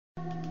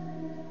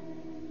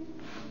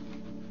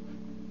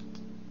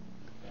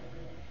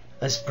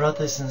as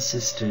brothers and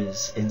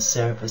sisters in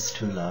service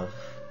to love,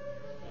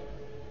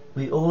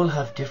 we all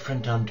have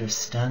different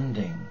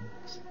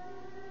understandings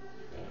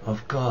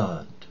of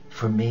God.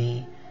 For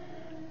me,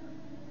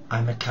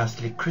 I'm a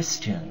Catholic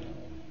Christian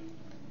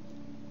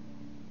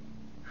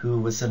who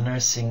was a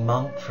nursing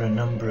monk for a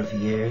number of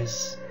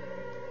years,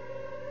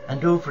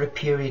 and over a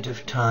period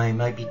of time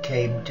I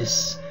became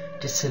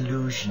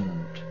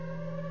disillusioned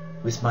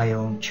with my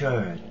own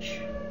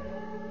church.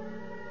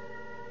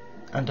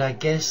 And I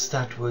guess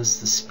that was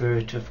the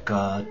Spirit of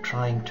God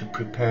trying to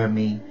prepare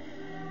me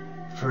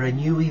for a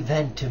new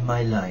event in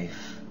my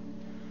life,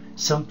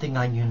 something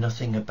I knew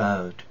nothing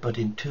about, but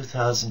in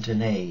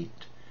 2008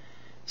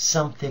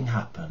 something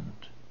happened.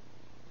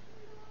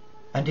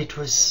 And it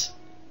was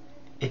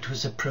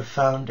a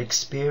profound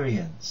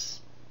experience.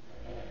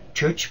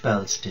 Church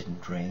bells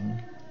didn't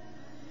ring,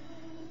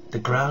 the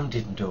ground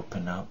didn't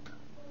open up,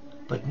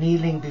 but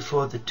kneeling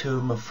before the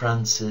tomb of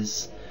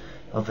Francis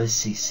of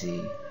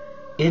Assisi,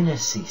 in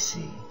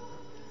Assisi,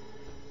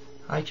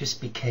 I just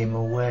became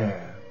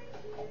aware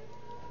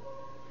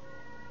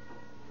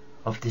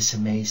of this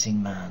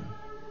amazing man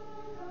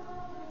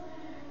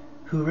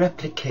who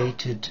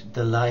replicated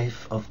the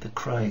life of the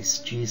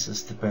Christ,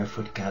 Jesus the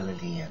barefoot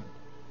Galilean,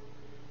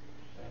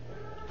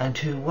 and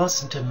who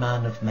wasn't a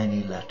man of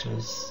many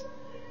letters.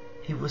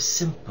 He was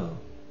simple,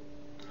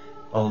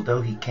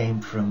 although he came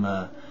from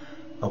a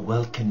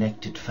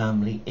well-connected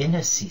family in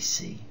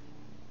Assisi.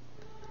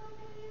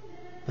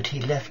 But he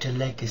left a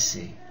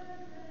legacy.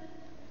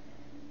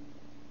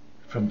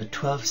 From the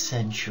 12th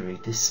century,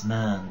 this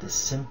man, this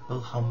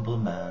simple, humble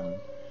man,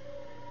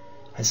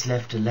 has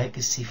left a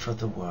legacy for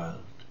the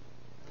world,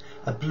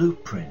 a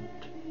blueprint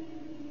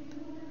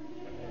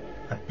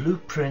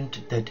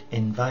that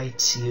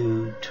invites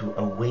you to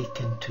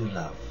awaken to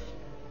love.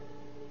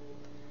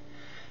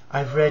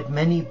 I've read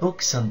many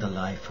books on the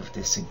life of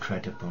this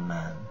incredible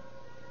man,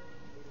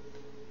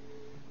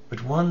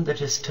 but one that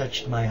has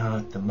touched my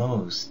heart the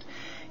most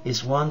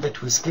is one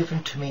that was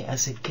given to me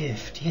as a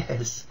gift.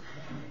 Yes,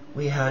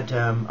 we had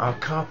our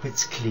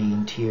carpets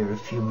cleaned here a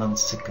few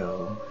months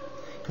ago,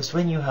 because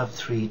when you have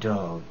 3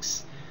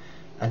 dogs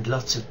and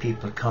lots of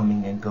people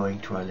coming and going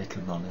to our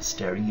little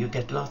monastery, you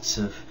get lots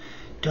of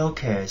dog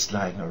hairs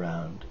lying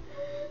around.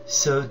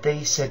 So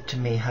they said to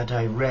me, had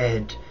I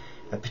read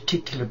a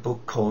particular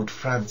book called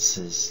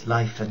Francis,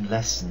 Life and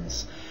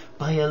Lessons,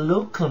 by a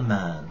local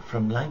man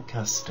from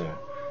Lancaster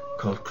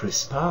called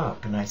Chris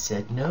Park, and I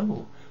said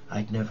no,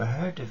 I'd never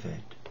heard of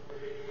it.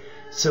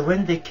 So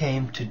when they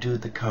came to do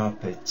the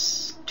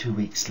carpets 2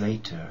 weeks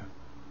later,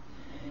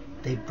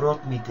 they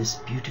brought me this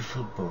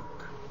beautiful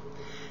book.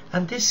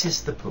 And this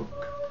is the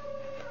book.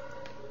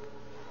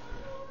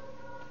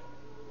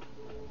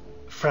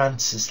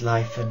 Francis,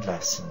 Life and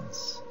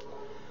Lessons.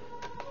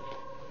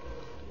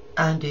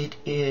 And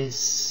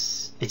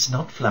it's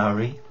not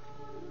flowery.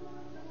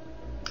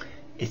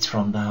 It's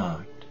from the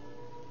heart.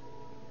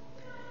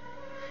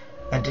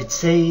 And it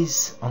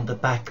says on the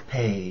back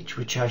page,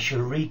 which I shall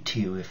read to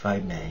you if I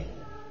may,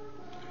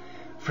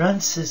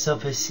 Francis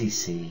of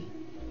Assisi,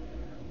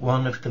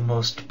 one of the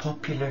most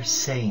popular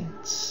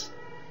saints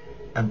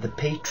and the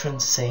patron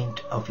saint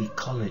of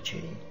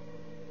ecology,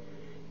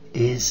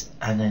 is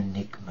an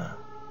enigma.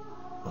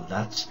 Well,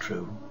 that's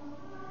true.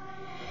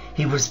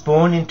 He was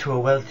born into a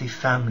wealthy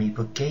family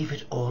but gave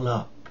it all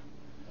up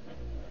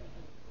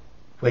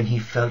when he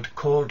felt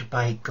called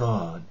by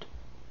God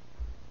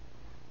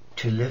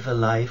to live a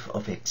life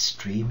of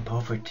extreme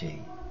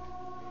poverty.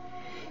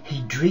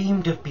 He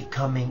dreamed of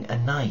becoming a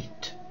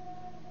knight,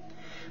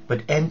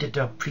 but ended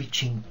up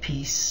preaching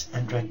peace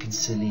and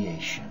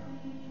reconciliation.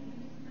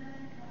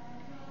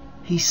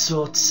 He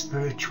sought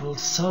spiritual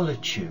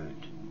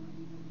solitude,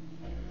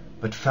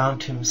 but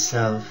found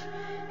himself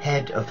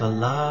head of a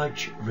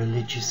large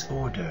religious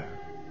order.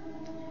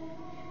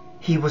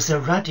 He was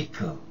a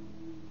radical,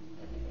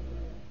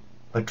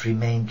 but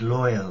remained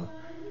loyal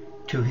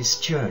to his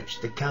church,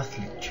 the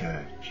Catholic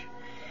Church.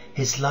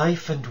 His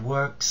life and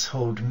works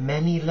hold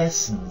many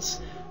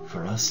lessons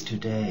for us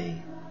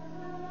today,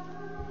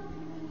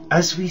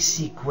 as we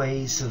seek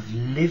ways of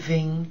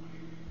living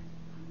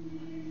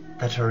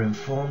that are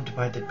informed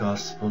by the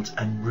Gospels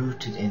and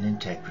rooted in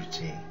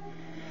integrity.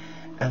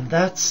 And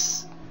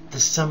that's the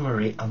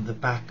summary on the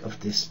back of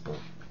this book.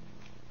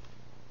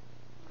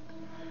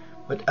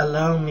 But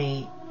allow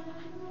me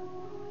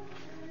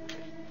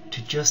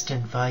to just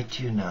invite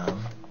you now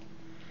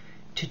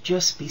to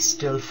just be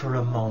still for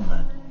a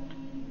moment,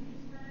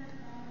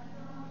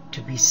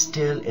 to be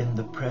still in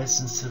the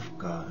presence of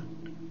God,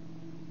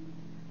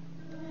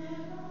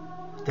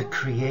 the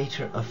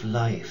Creator of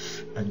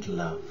life and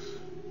love.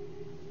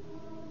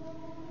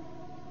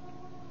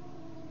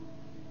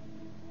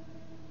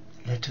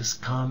 Let us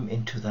come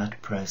into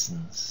that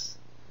presence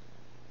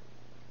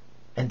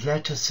and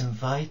let us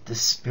invite the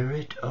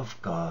Spirit of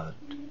God,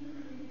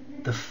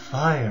 the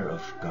fire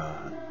of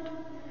God,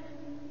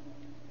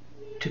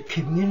 to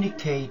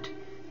communicate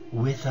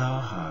with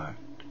our heart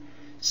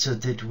so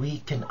that we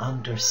can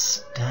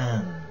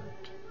understand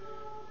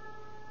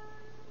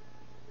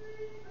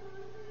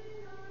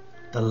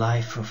the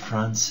life of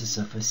Francis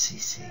of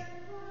Assisi,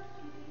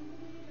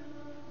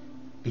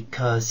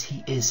 because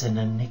he is an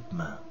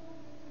enigma.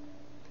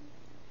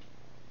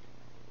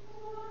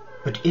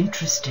 But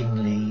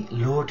interestingly,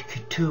 Lord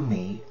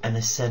Kutumi, an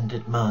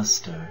ascended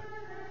master,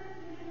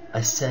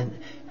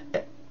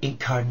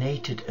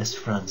 incarnated as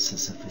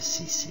Francis of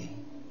Assisi.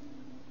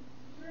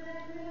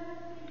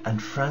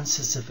 And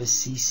Francis of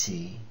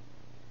Assisi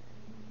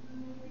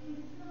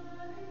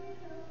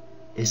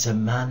is a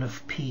man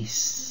of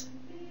peace.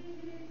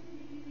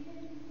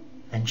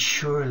 And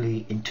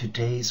surely in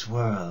today's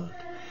world,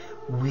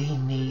 we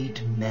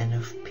need men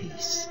of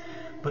peace.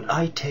 But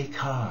I take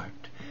heart,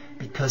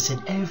 because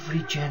in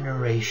every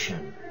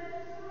generation,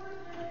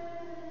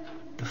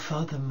 the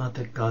Father,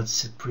 Mother, God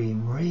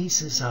Supreme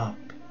raises up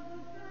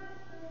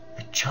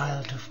a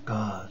child of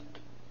God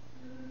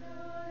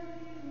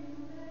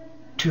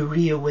to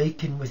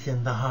reawaken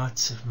within the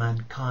hearts of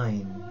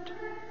mankind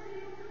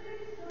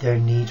their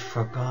need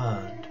for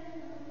God,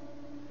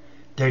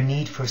 their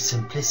need for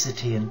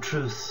simplicity and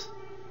truth,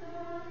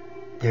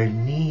 their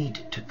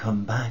need to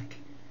come back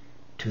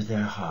to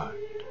their heart.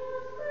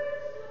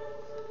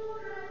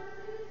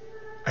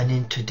 And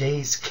in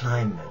today's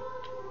climate,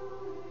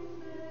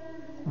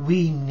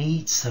 we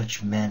need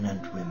such men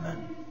and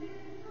women.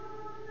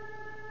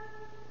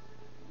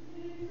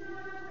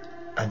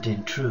 And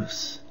in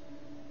truth,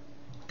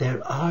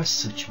 there are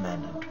such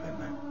men and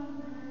women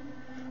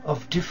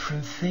of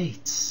different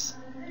faiths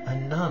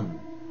and none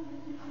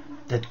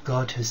that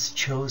God has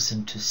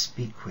chosen to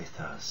speak with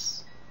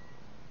us.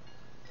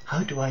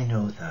 How do I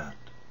know that?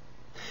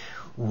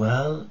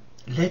 Well,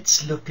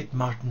 let's look at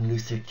Martin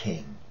Luther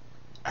King,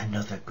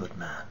 another good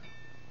man.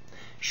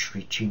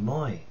 Sri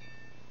Chimoy,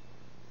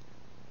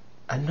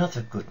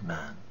 another good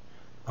man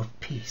of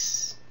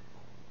peace.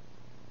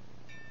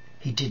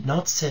 He did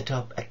not set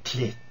up a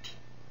clique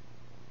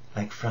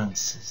like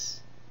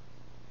Francis.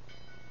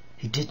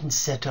 He didn't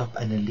set up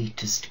an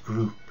elitist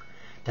group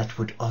that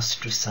would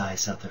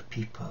ostracize other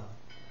people.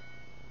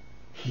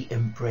 He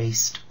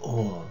embraced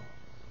all,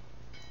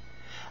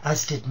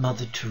 as did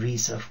Mother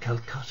Teresa of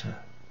Calcutta,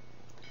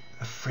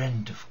 a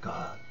friend of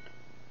God.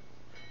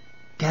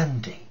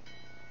 Gandhi,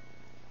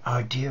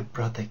 our dear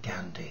brother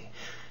Gandhi,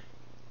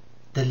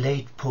 the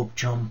late Pope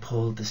John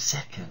Paul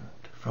II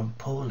from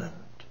Poland,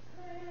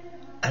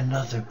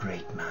 another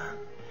great man.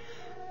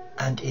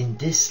 And in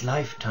this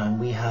lifetime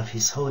we have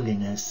His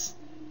Holiness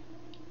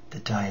the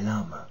Dalai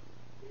Lama,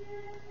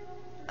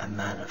 a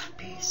man of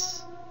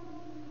peace.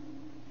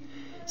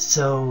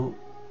 So,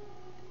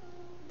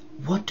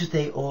 what do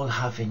they all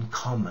have in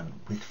common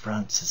with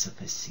Francis of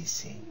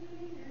Assisi?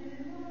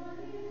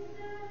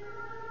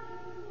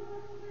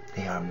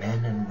 They are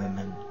men and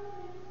women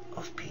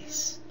of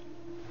peace.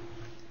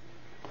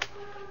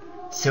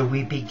 So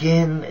we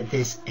begin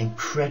this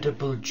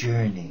incredible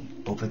journey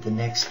over the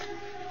next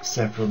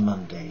several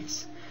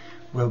Mondays,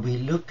 where we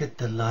look at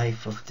the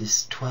life of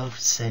this 12th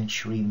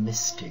century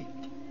mystic,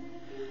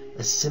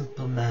 a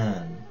simple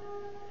man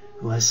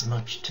who has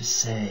much to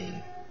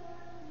say.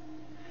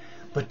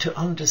 But to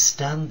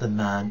understand the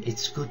man,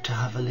 it's good to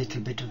have a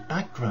little bit of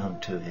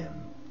background to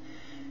him,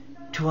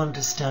 to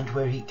understand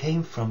where he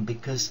came from,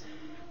 because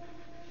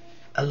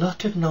a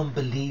lot of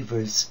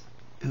non-believers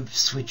who've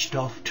switched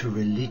off to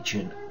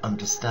religion,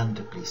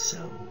 understandably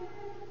so,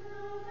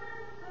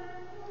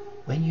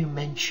 when you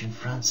mention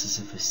Francis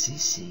of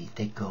Assisi,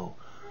 they go,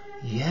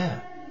 yeah,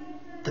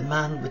 the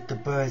man with the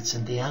birds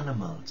and the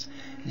animals.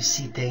 You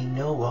see, they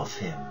know of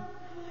him.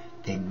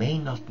 They may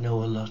not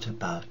know a lot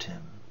about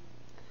him.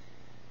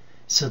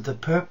 So the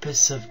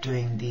purpose of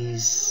doing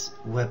these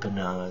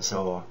webinars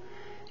or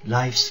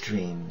live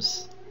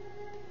streams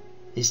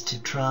is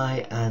to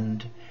try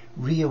and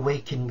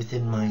reawaken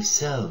within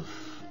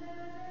myself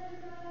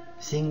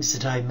things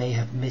that I may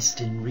have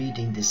missed in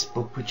reading this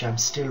book, which I'm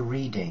still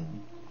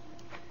reading,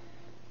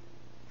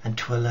 and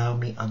to allow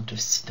me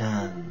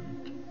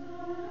understand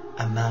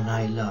a man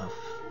I love,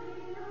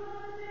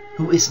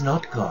 who is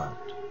not God,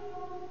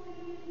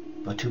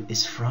 but who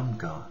is from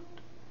God,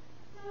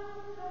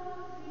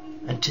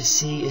 and to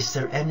see, is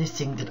there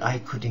anything that I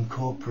could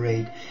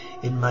incorporate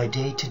in my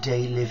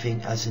day-to-day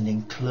living as an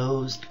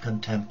enclosed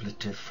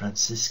contemplative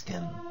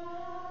Franciscan,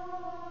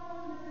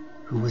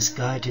 who was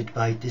guided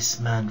by this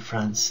man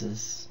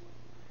Francis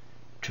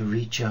to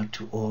reach out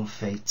to all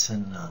faiths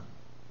and none,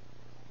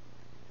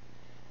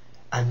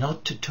 and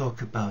not to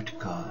talk about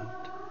God,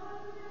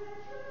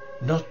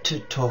 not to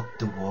talk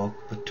the walk,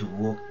 but to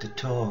walk the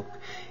talk.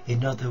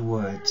 In other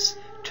words,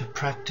 to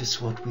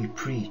practice what we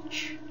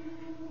preach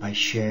by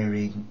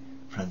sharing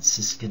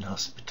Franciscan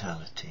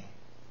hospitality,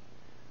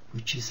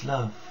 which is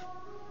love.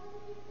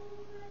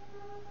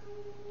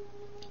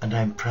 And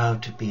I'm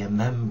proud to be a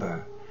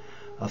member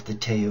of the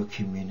Teo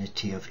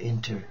community of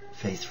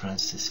Interfaith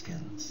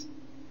Franciscans,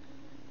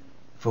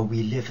 for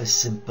we live a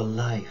simple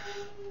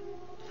life.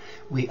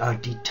 We are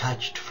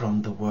detached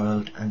from the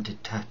world and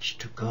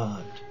attached to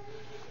God,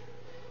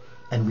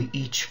 and we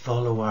each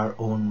follow our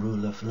own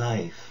rule of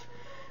life,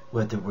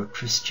 whether we're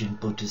Christian,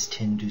 Buddhist,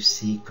 Hindu,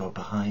 Sikh or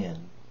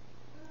Baha'in.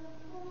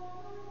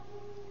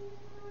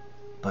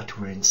 but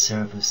were in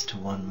service to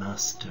one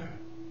Master,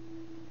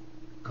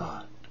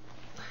 God.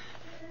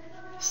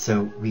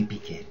 So we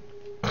begin.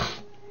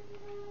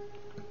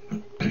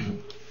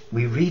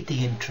 We read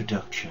the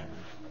introduction,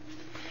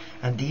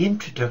 and the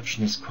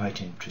introduction is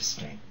quite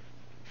interesting.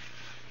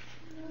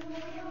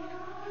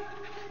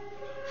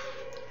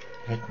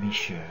 Let me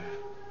share.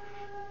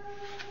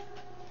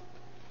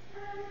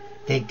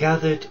 They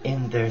gathered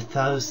in their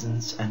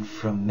thousands and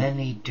from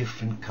many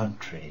different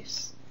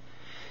countries.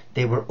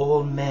 They were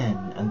all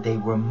men, and they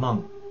wore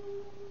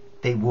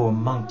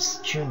monks'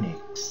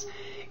 tunics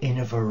in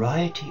a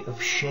variety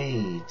of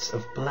shades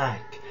of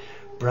black,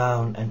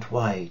 brown and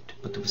white,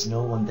 but there was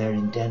no one there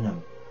in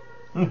denim.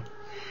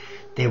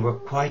 They were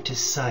quite a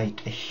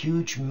sight, a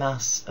huge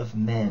mass of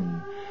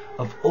men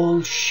of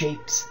all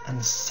shapes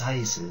and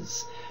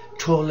sizes,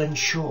 tall and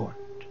short,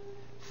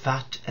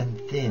 fat and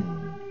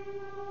thin,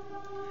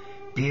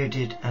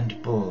 bearded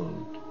and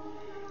bald.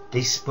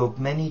 They spoke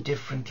many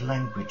different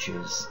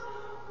languages,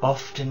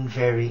 often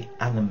very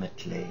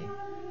animately.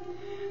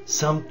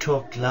 Some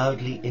talked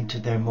loudly into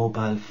their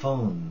mobile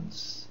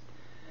phones,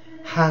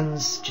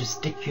 hands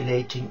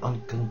gesticulating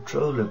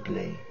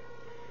uncontrollably,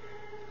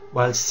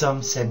 while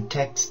some sent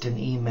text and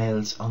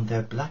emails on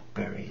their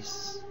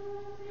Blackberries.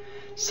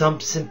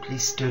 Some simply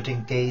stood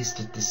and gazed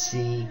at the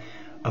sea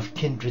of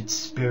kindred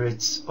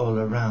spirits all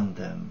around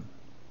them.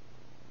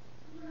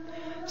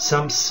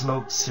 Some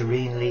smoked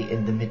serenely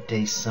in the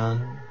midday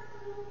sun.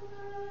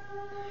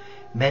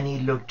 Many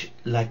looked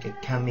like a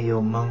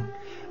cameo monk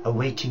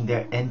awaiting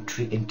their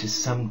entry into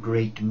some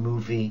great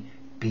movie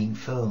being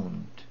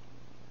filmed.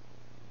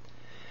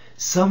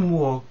 Some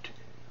walked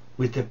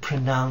with a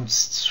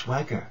pronounced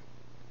swagger,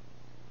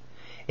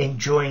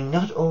 enjoying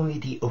not only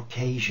the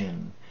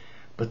occasion,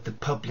 but the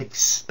public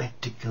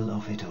spectacle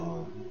of it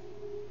all.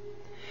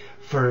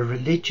 For a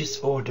religious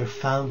order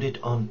founded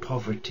on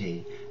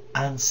poverty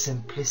and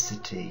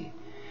simplicity,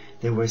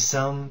 there were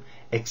some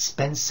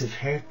expensive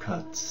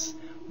haircuts,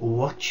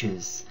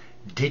 watches,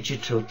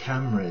 digital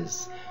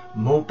cameras,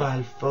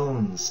 mobile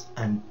phones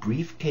and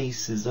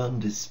briefcases on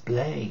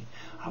display.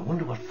 I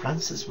wonder what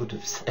Francis would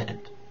have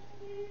said.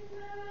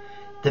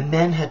 The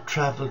men had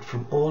travelled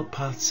from all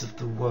parts of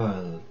the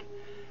world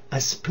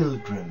as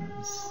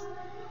pilgrims,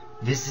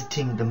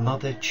 visiting the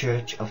mother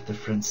church of the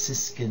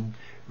Franciscan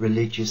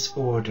religious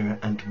order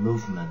and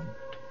movement,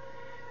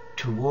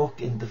 to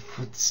walk in the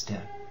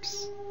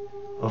footsteps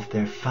of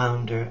their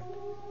founder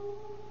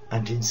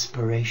and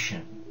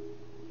inspiration,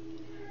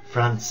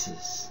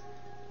 Francesco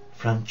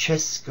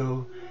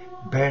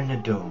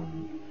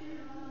Bernardone,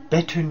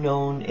 better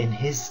known in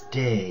his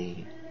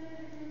day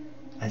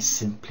as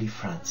simply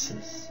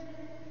Francis,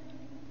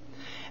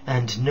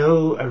 and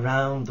know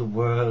around the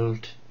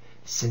world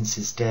since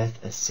his death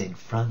as Saint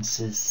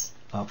Francis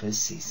of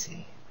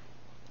Assisi.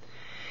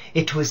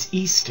 It was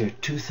Easter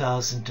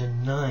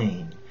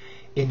 2009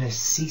 in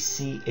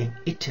Assisi in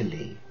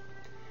Italy.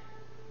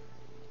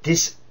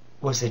 This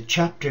was a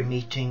chapter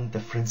meeting,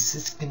 the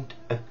Franciscan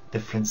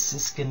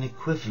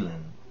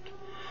equivalent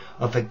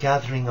of a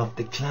gathering of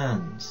the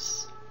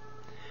clans,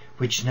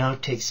 which now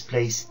takes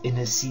place in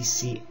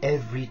Assisi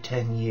every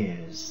 10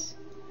 years,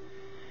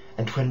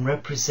 and when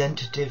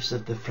representatives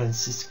of the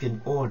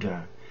Franciscan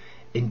order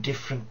in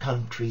different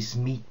countries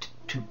meet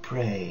to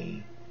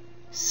pray,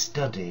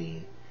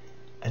 study,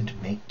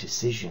 and make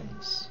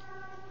decisions.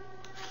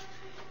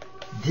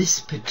 This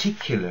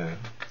particular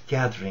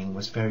gathering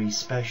was very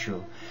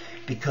special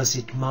because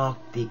it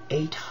marked the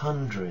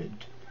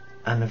 800th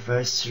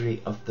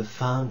anniversary of the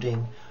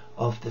founding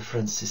of the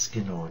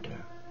Franciscan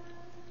order.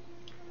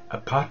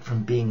 Apart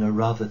from being a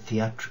rather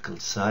theatrical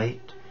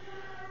sight,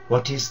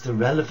 what is the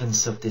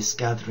relevance of this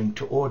gathering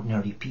to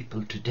ordinary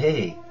people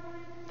today?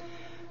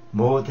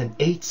 More than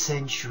 8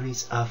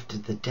 centuries after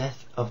the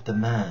death of the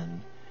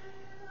man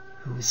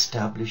who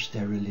established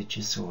their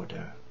religious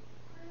order.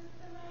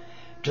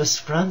 Does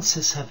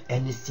Francis have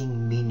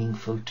anything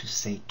meaningful to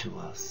say to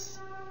us?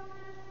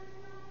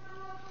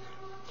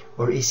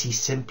 Or is he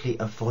simply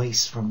a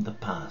voice from the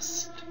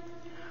past,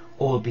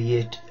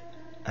 albeit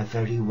a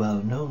very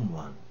well-known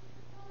one?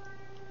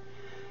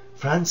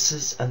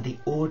 Francis and the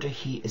order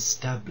he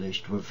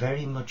established were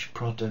very much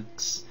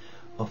products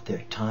of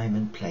their time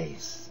and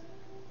place.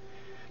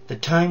 The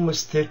time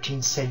was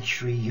 13th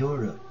century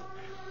Europe,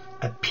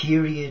 a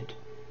period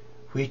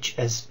which,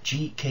 as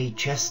G.K.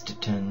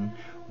 Chesterton,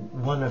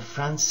 one of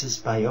Francis'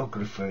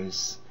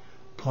 biographers,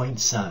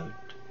 points out,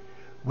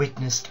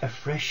 witnessed a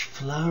fresh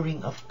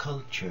flowering of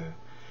culture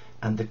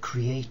and the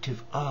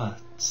creative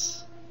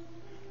arts,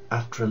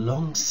 after a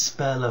long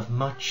spell of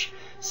much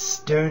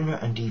sterner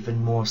and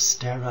even more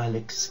sterile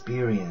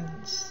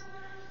experience,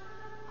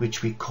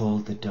 which we call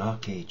the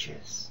Dark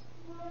Ages.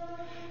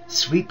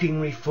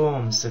 Sweeping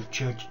reforms of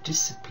church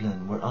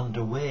discipline were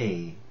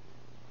underway,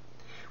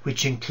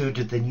 which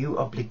included the new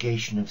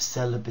obligation of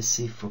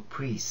celibacy for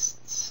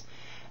priests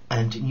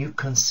and new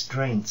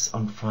constraints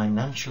on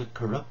financial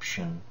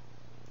corruption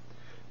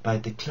by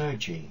the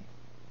clergy,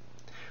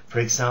 for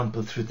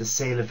example through the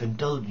sale of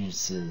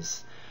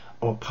indulgences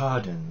or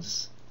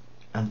pardons,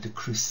 and the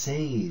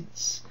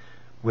Crusades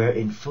were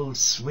in full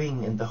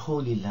swing in the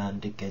Holy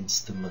Land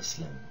against the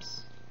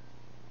Muslims.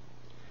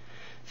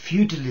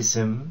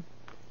 Feudalism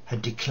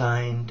had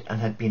declined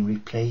and had been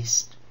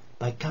replaced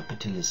by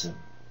capitalism,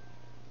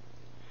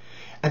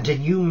 and a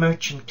new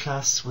merchant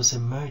class was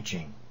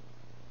emerging.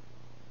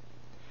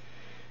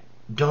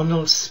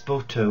 Donald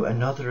Spoto,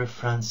 another of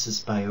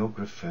Francis'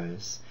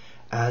 biographers,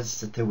 adds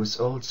that there was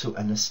also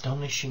an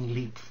astonishing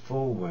leap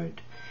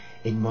forward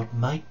in what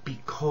might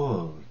be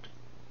called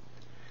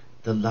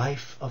the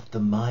life of the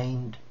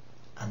mind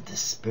and the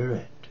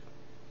spirit.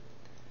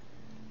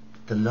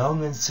 The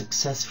long and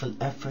successful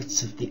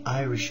efforts of the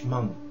Irish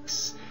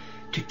monks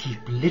to keep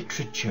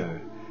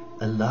literature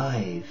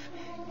alive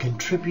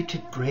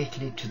contributed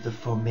greatly to the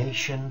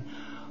formation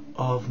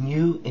of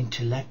new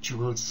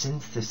intellectual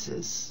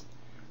synthesis,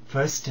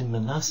 first in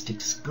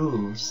monastic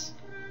schools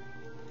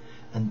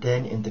and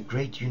then in the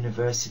great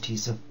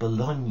universities of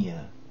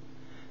Bologna,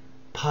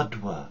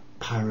 Padua,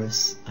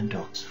 Paris and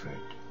Oxford.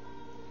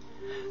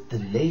 The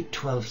late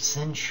 12th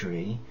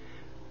century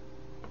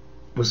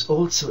was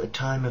also a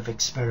time of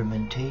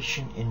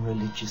experimentation in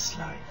religious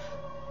life.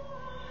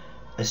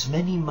 As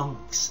many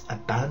monks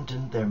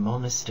abandoned their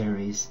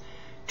monasteries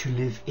to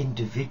live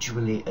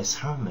individually as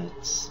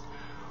hermits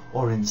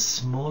or in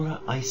smaller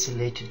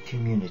isolated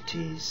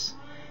communities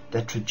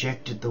that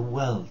rejected the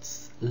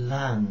wealth,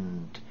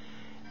 land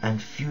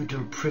and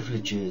feudal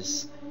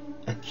privileges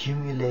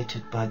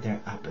accumulated by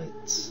their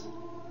abbots.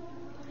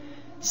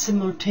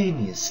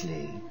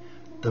 Simultaneously,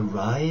 the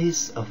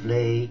rise of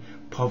lay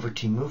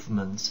poverty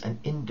movements and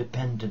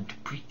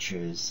independent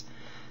preachers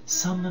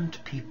summoned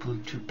people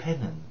to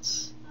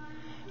penance,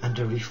 and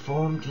a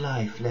reformed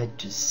life led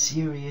to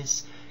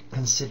serious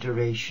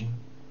consideration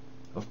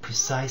of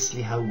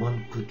precisely how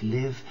one could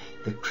live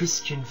the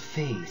Christian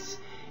faith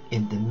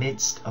in the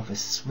midst of a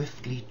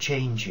swiftly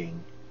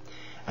changing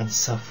and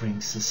suffering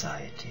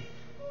society.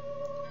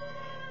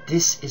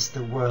 This is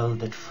the world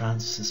that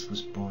Francis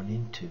was born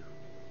into.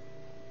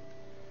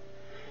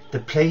 The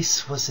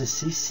place was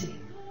Assisi,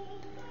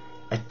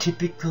 a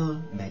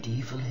typical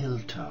medieval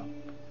hilltop.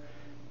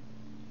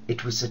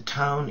 It was a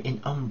town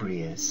in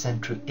Umbria,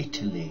 central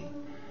Italy,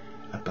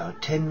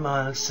 about 10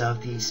 miles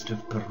southeast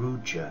of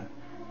Perugia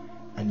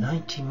and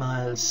 90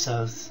 miles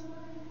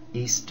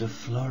southeast of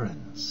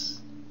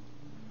Florence.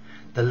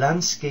 The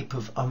landscape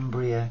of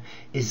Umbria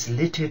is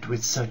littered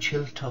with such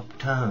hilltop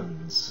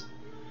towns,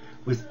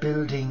 with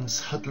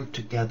buildings huddled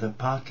together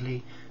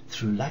partly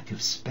through lack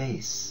of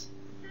space,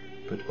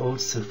 but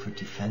also for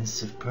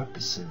defensive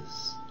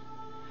purposes,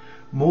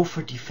 more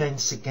for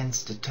defense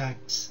against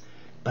attacks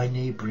by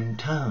neighboring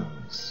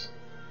towns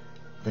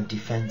than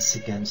defense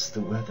against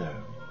the weather.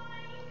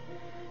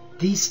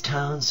 These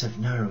towns have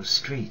narrow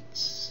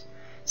streets,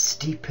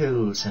 steep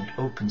hills and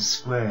open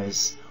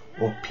squares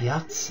or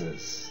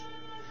piazzas,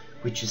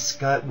 which is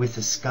with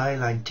a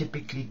skyline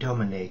typically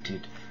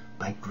dominated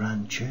by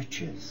grand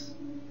churches,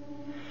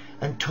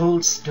 and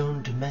tall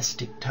stone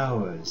domestic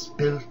towers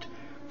built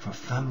for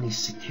family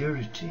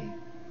security,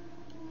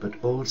 but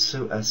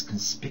also as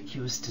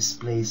conspicuous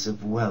displays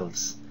of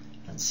wealth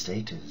and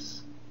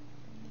status.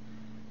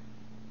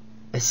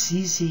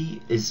 Assisi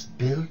is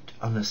built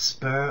on a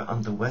spur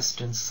on the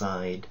western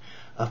side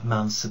of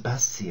Mount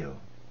Sebastio,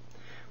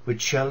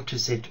 which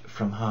shelters it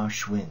from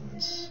harsh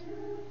winds.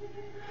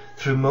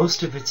 Through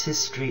most of its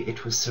history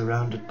it was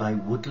surrounded by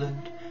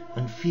woodland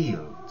and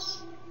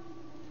fields.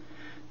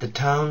 The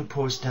town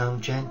pours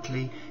down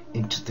gently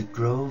into the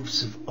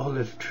groves of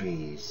olive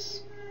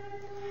trees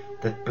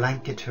that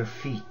blanket her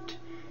feet,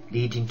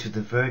 leading to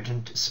the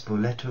verdant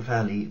Spoleto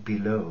Valley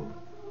below.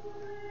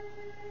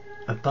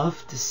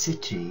 Above the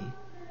city,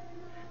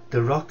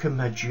 the Rocca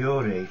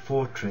Maggiore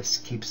fortress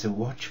keeps a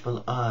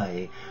watchful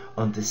eye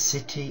on the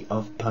city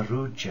of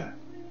Perugia,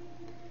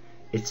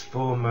 its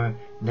former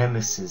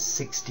nemesis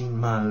 16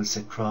 miles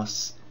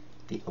across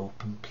the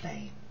open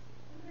plain.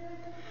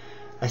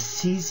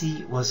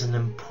 Assisi was an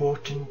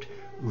important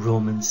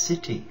Roman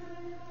city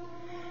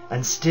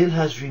and still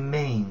has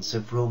remains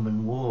of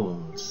Roman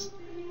walls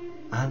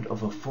and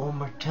of a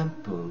former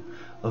temple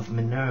of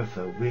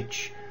Minerva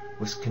which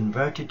was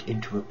converted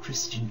into a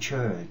Christian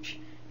church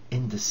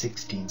in the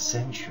 16th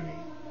century.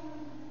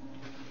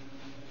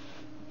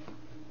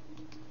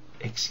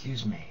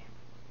 Excuse me.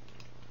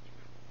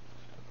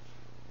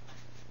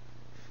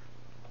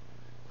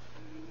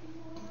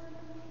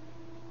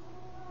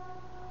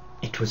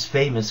 It was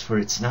famous for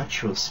its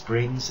natural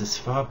springs as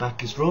far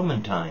back as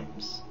Roman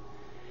times.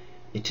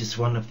 It is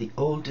one of the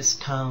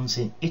oldest towns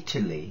in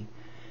Italy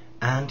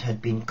and had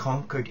been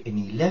conquered in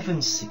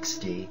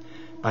 1160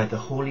 by the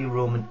Holy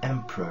Roman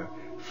Emperor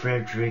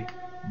Frederick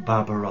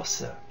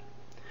Barbarossa,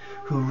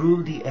 who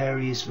ruled the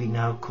areas we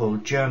now call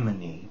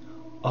Germany,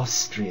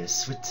 Austria,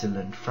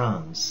 Switzerland,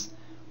 France,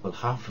 well,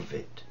 half of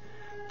it,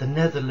 the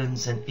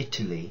Netherlands and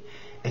Italy,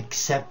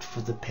 except for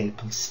the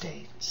Papal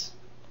States.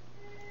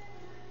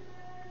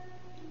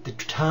 The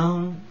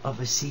town of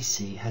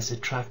Assisi has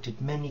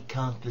attracted many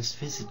countless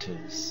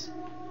visitors.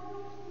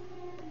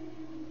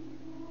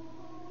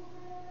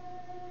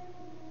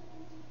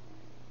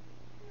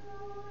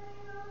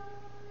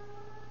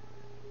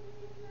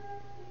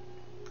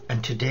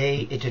 And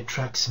today it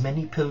attracts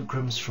many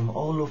pilgrims from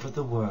all over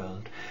the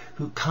world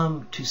who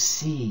come to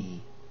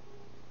see,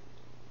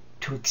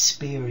 to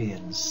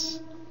experience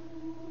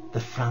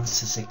the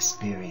Francis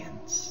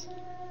experience.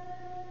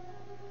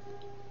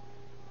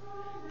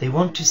 They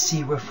want to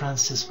see where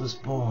Francis was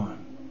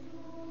born.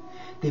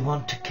 They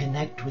want to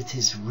connect with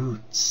his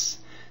roots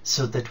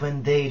so that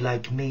when they,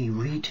 like me,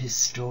 read his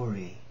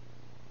story,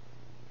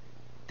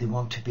 they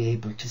want to be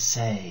able to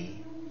say,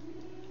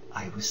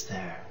 I was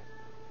there.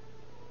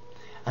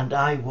 And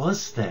I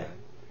was there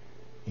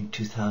in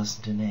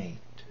 2008.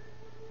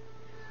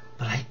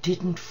 But I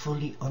didn't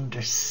fully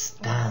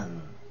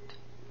understand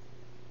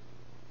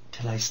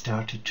till I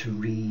started to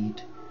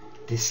read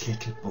this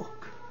little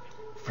book,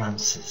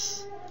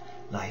 Francis,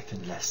 Life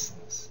and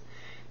Lessons,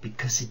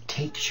 because it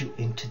takes you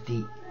into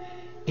the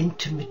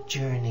intimate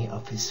journey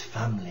of his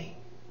family.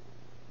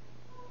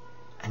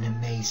 An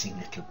amazing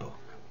little book.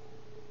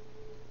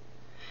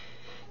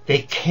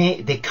 They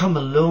come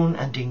alone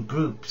and in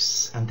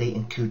groups, and they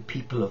include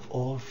people of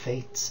all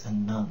faiths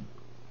and none.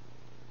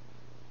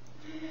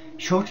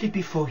 Shortly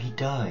before he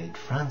died,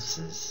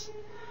 Francis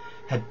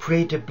had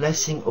prayed a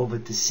blessing over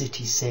the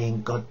city,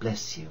 saying, God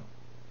bless you.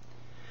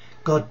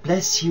 God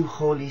bless you,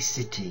 holy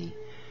city.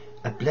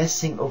 A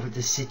blessing over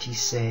the city,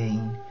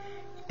 saying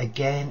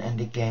again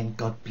and again,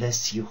 God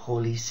bless you,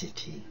 holy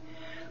city.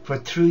 For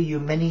through you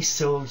many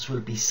souls will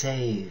be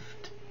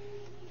saved,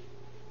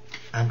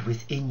 and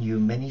within you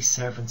many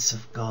servants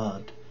of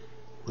God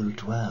will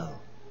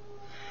dwell.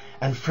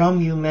 And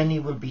from you many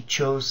will be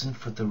chosen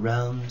for the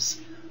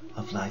realms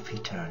of life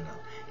eternal.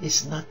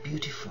 Isn't that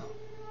beautiful?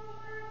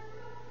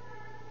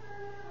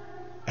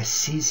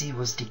 Assisi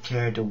was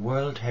declared a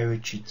World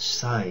Heritage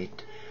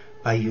Site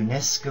by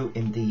UNESCO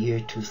in the year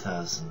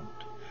 2000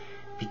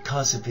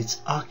 because of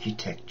its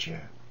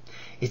architecture,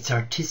 its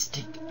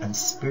artistic and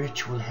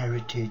spiritual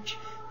heritage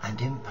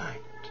and impact,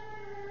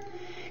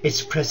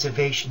 its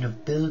preservation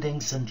of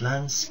buildings and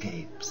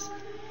landscapes,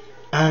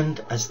 and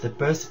as the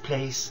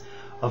birthplace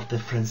of the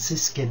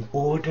Franciscan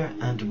order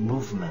and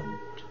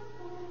movement.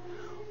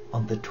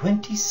 On the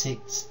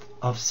 26th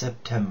of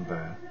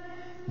September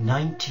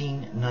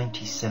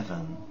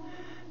 1997,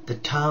 the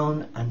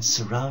town and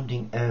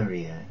surrounding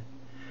area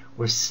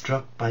were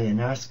struck by an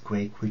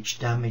earthquake which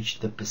damaged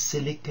the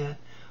Basilica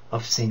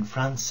of Saint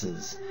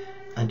Francis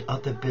and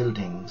other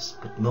buildings,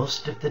 but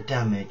most of the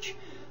damage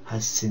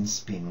has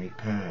since been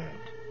repaired.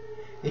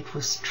 It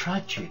was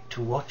tragic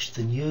to watch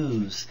the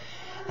news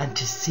and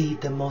to see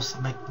the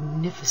most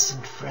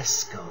magnificent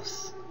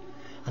frescoes,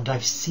 and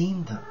I've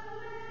seen them.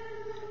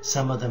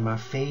 Some of them are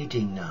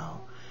fading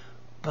now,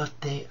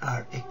 but they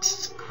are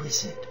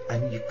exquisite,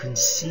 and you can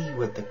see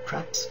where the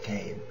cracks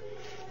came,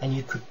 and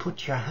you could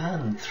put your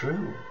hand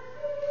through.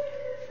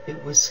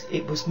 It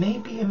was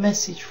maybe a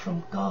message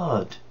from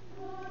God.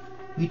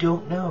 We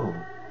don't know,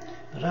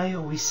 but I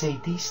always say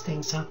these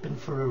things happen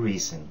for a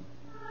reason.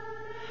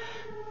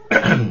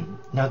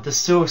 Now the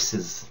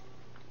sources.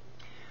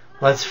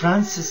 Whilst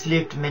Francis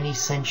lived many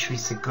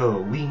centuries ago,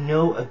 we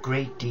know a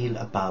great deal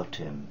about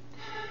him.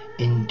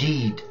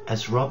 Indeed,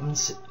 as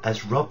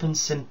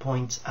Robinson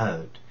points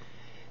out,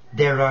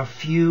 there are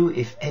few,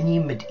 if any,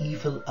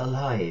 medieval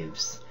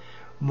lives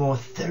more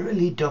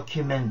thoroughly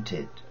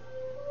documented.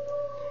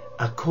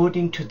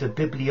 According to the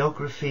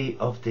bibliography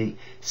of the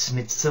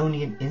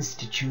Smithsonian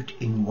Institute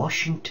in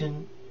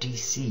Washington,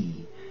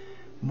 D.C.,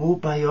 more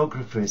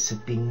biographies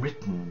have been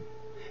written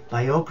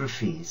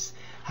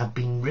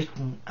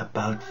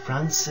about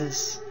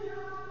Francis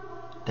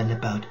than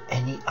about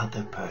any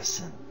other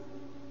person.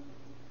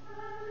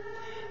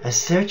 A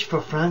search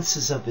for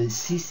Francis of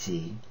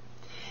Assisi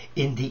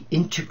in the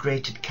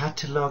integrated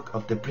catalogue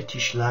of the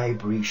British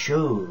Library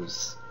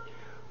shows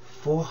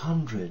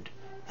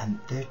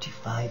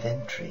 435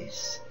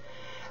 entries,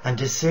 and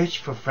a search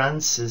for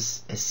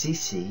Francis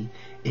Assisi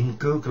in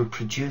Google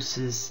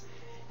produces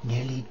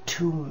nearly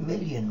 2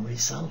 million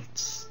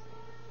results.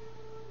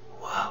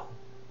 Wow!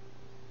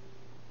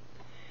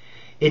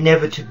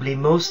 Inevitably,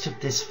 most of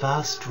this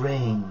vast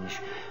range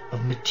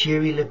of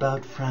material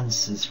about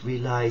Francis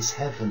relies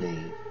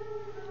heavily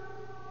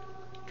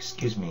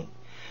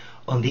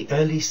on the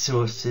early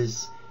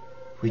sources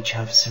which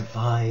have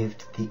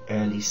survived the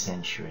early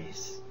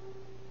centuries.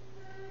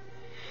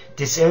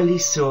 This early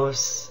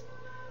source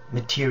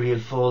material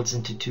falls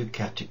into two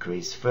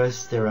categories.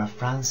 First, there are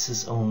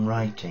Francis' own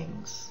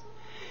writings,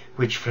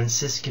 which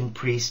Franciscan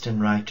priest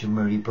and writer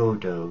Murray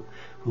Bodo,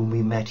 whom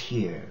we met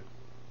here,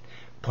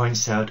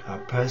 points out are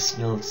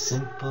personal,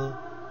 simple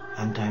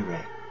and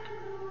direct.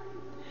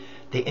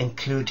 They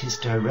include his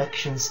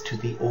directions to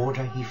the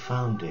order he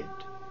founded,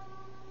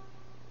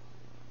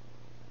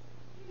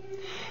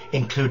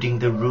 including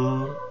the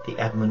rule, the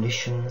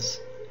admonitions,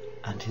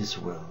 and his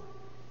will.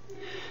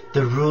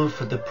 The rule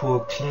for the poor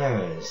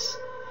Clares,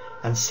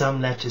 and some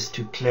letters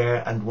to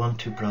Clare and one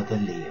to Brother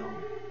Leo.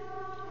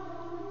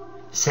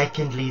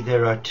 Secondly,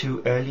 there are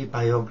two early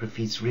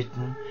biographies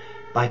written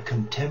by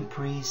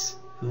contemporaries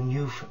who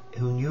knew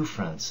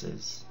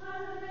Francis.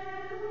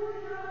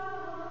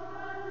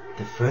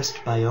 The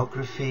first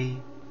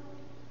biography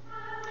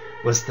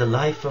was the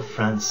life of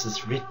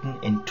Francis, written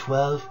in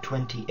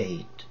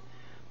 1228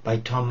 by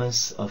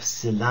Thomas of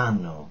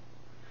Celano,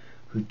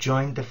 who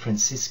joined the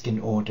Franciscan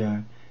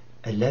order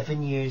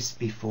 11 years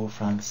before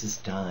Francis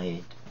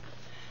died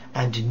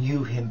and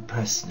knew him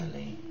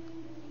personally.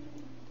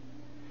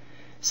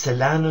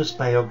 Celano's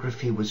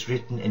biography was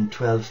written in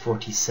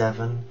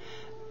 1247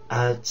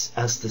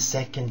 as the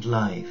second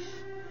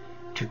life,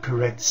 to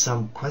correct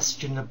some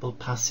questionable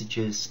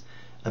passages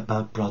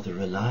about Brother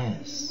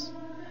Elias.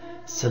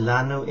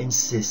 Celano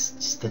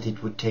insists that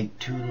it would take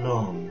too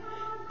long,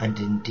 and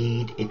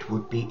indeed it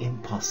would be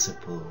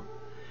impossible,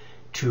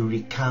 to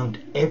recount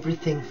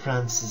everything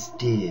Francis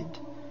did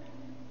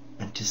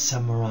and to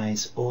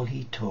summarize all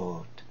he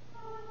taught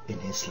in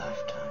his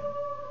lifetime.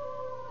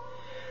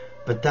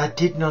 But that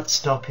did not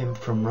stop him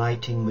from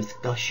writing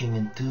with gushing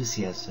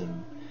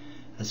enthusiasm,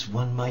 as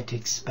one might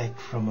expect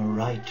from a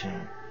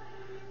writer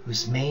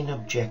whose main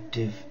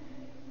objective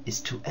is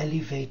to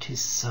elevate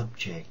his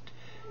subject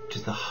to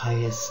the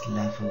highest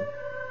level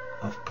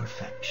of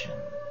perfection.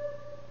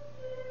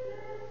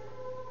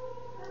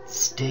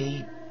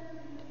 Stace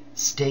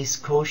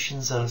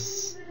cautions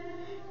us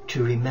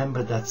to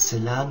remember that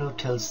Celano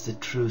tells the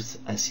truth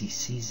as he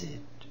sees it,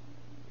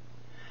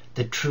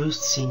 the truth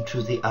seen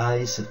through the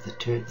eyes of the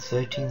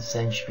 13th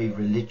century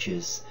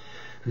religious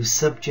whose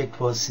subject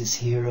was his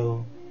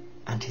hero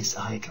and his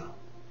idol.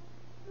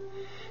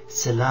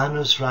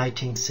 Celano's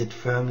writing sit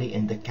firmly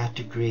in the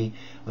category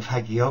of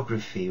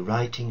hagiography,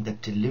 writing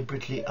that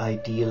deliberately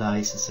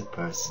idealizes a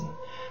person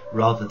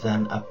rather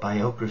than a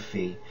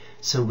biography,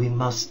 so we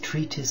must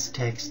treat his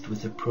text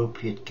with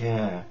appropriate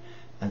care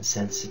and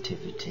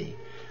sensitivity.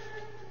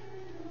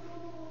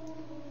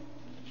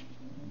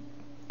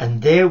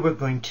 And there we're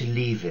going to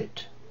leave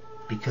it,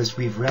 because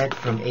we've read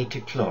from 8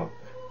 o'clock,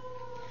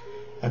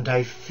 and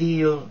I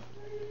feel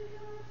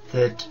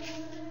that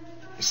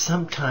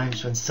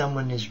sometimes when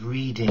someone is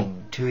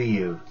reading to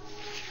you,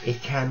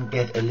 it can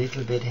get a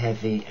little bit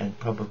heavy and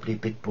probably a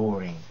bit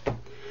boring.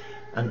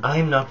 And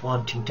I'm not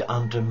wanting to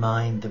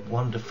undermine the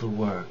wonderful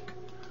work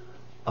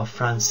of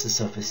Francis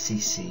of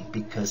Assisi,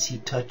 because he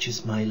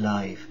touches my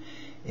life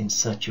in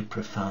such a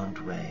profound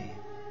way.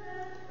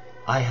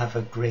 I have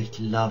a great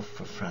love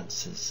for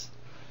Francis,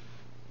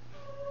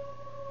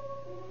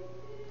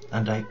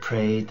 and I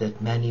pray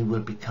that many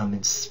will become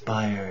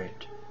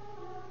inspired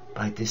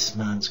by this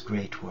man's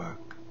great work.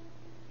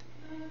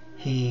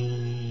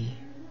 He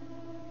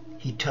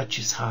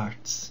touches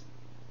hearts,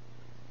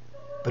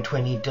 but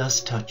when he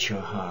does touch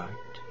your heart,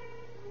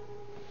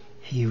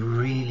 he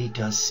really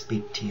does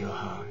speak to your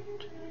heart.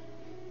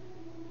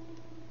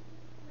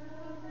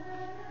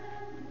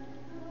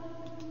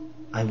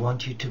 I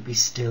want you to be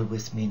still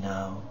with me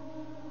now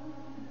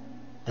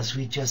as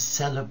we just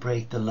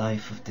celebrate the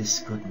life of this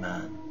good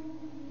man,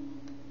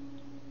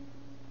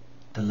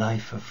 the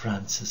life of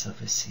Francis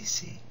of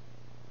Assisi.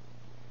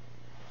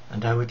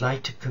 And I would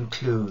like to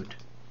conclude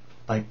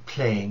by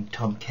playing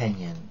Tom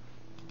Kenyon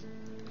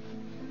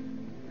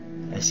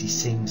as he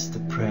sings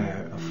the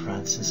prayer of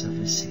Francis of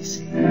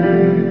Assisi.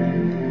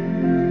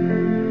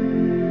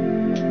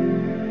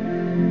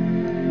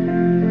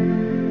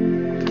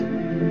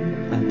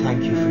 And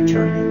thank you for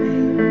joining me.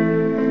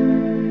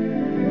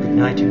 Good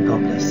night and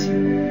God bless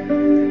you.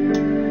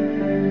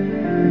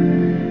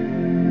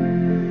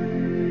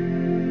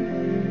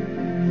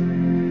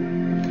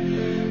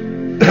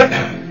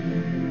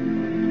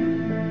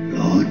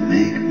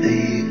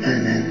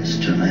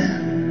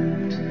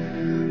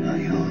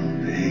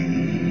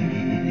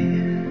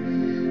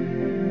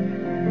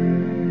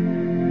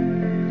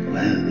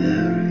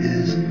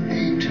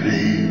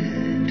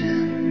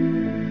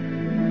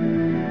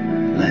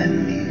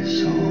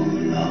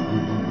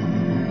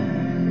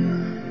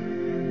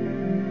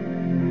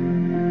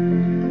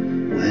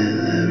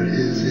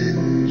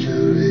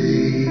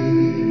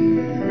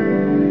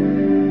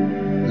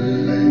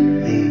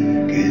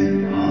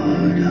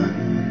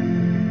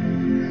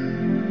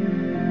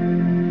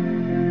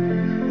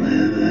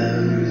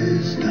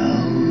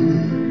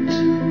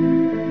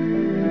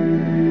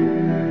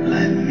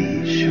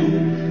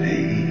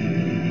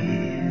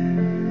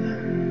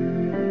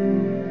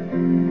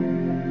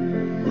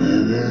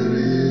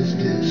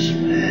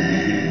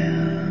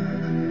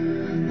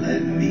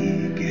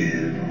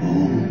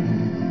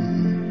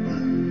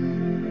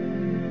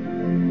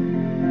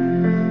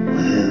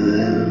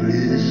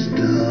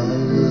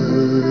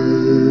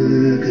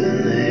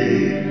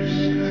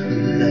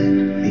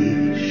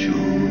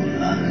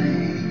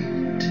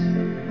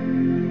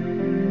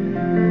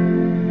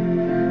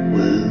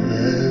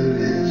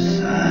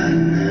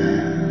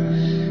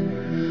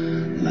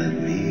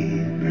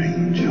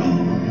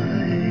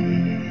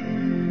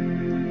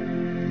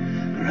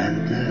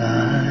 That